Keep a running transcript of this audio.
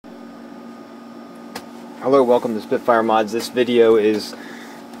Hello, welcome to Spitfire Mods. This video is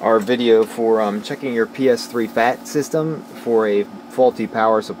our video for checking your PS3 FAT system for a faulty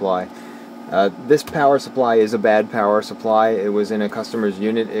power supply. This power supply is a bad power supply. It was in a customer's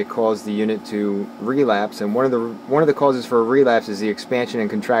unit. It caused the unit to relapse, and one of the causes for a relapse is the expansion and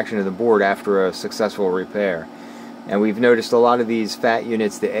contraction of the board after a successful repair. And we've noticed a lot of these FAT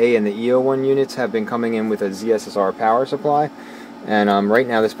units, the A and the ECHE01 units, have been coming in with a ZSSR power supply. And right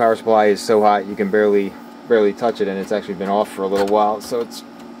now this power supply is so hot you can barely touch it, and it's actually been off for a little while, so it's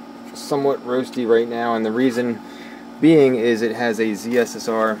somewhat roasty right now. And the reason being is it has a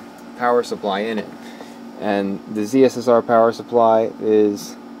ZSSR power supply in it, and the ZSSR power supply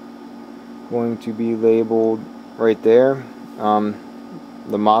is going to be labeled right there.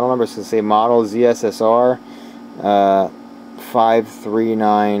 The model number is going to say model ZSSR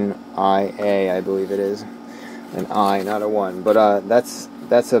 539IA, I believe it is, an I, not a 1, but that's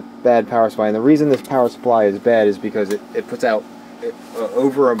a bad power supply. And the reason this power supply is bad is because it puts out an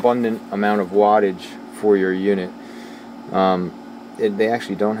overabundant amount of wattage for your unit. They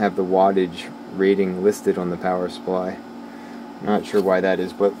actually don't have the wattage rating listed on the power supply. Not sure why that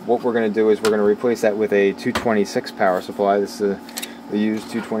is, but what we're going to do is we're going to replace that with a 226 power supply. This is a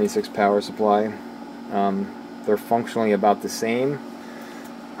used 226 power supply. They're functionally about the same.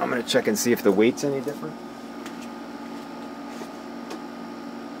 I'm going to check and see if the weight's any different.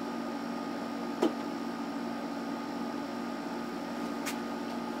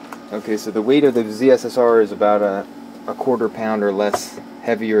 Okay, so the weight of the ZSSR is about a quarter pound or less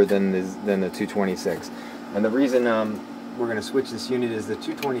heavier than the 226. And the reason we're going to switch this unit is the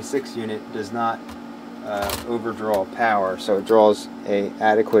 226 unit does not overdraw power, so it draws an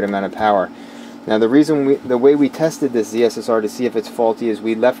adequate amount of power. Now the way we tested this ZSSR to see if it's faulty is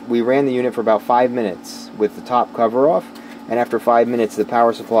we ran the unit for about 5 minutes with the top cover off, and after 5 minutes the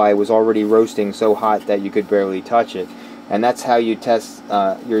power supply was already roasting so hot that you could barely touch it. And that's how you test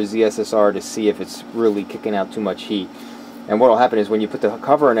your ZSSR to see if it's really kicking out too much heat. And what will happen is when you put the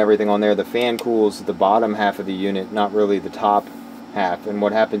cover and everything on there, the fan cools the bottom half of the unit, not really the top half. And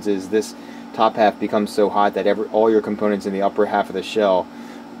what happens is this top half becomes so hot that all your components in the upper half of the shell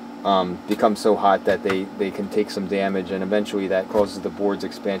become so hot that they can take some damage, and eventually that causes the board's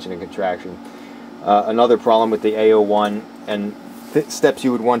expansion and contraction. Another problem with the CECHE01 and steps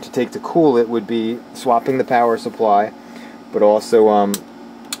you would want to take to cool it would be swapping the power supply, but also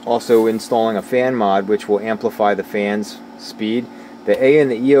installing a fan mod which will amplify the fan's speed. The A and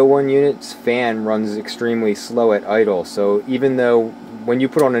the ECHE01 unit's fan runs extremely slow at idle, so even though when you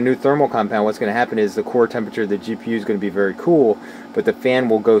put on a new thermal compound, what's going to happen is the core temperature of the GPU is going to be very cool, but the fan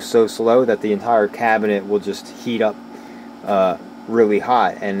will go so slow that the entire cabinet will just heat up really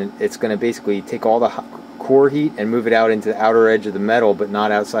hot, and it's going to basically take all the core heat and move it out into the outer edge of the metal, but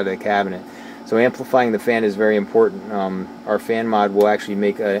not outside of the cabinet. So amplifying the fan is very important. Our fan mod will actually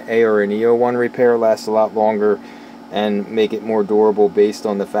make an A or an ECHE01 repair last a lot longer and make it more durable based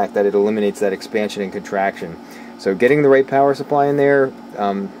on the fact that it eliminates that expansion and contraction. So getting the right power supply in there,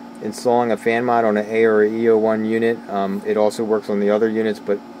 installing a fan mod on an A or an ECHE01 unit, it also works on the other units,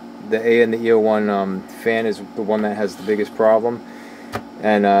 but the A and the ECHE01 fan is the one that has the biggest problem.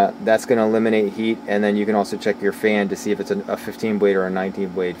 And that's going to eliminate heat. And then you can also check your fan to see if it's a 15 blade or a 19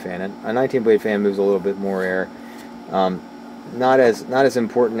 blade fan. And a 19 blade fan moves a little bit more air. Not as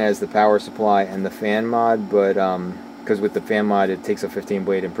important as the power supply and the fan mod, but because with the fan mod it takes a 15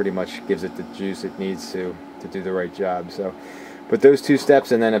 blade and pretty much gives it the juice it needs to do the right job. So, but those two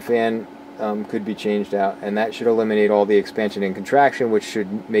steps, and then a fan could be changed out, and that should eliminate all the expansion and contraction, which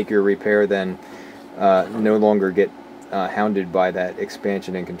should make your repair then no longer get hounded by that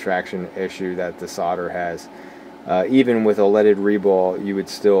expansion and contraction issue that the solder has. Even with a leaded reball, you would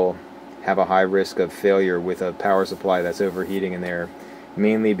still have a high risk of failure with a power supply that's overheating in there,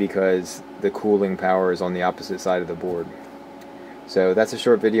 mainly because the cooling power is on the opposite side of the board. So that's a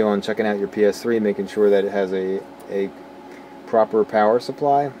short video on checking out your PS3, making sure that it has a proper power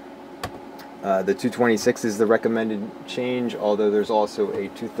supply. The 226 is the recommended change, although there's also a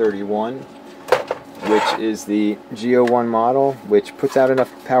 231, which is the CECHE01 model, which puts out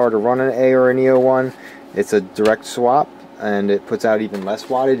enough power to run an A or an ECHE01. It's a direct swap, and it puts out even less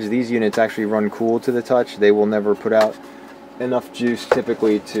wattage. These units actually run cool to the touch. They will never put out enough juice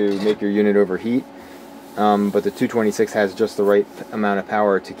typically to make your unit overheat, but the 226 has just the right amount of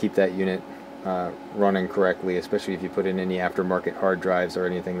power to keep that unit running correctly, especially if you put in any aftermarket hard drives or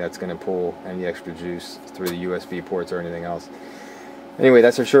anything that's going to pull any extra juice through the USB ports or anything else. Anyway,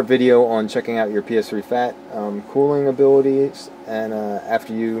 that's a short video on checking out your PS3 FAT cooling abilities, and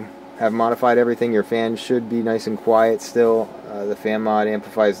after you have modified everything, your fan should be nice and quiet still. The fan mod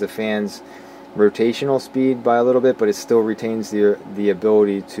amplifies the fan's rotational speed by a little bit, but it still retains the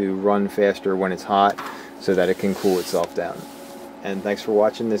ability to run faster when it's hot so that it can cool itself down. And thanks for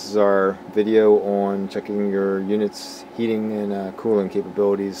watching. This is our video on checking your unit's heating and cooling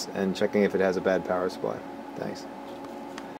capabilities and checking if it has a bad power supply. Thanks.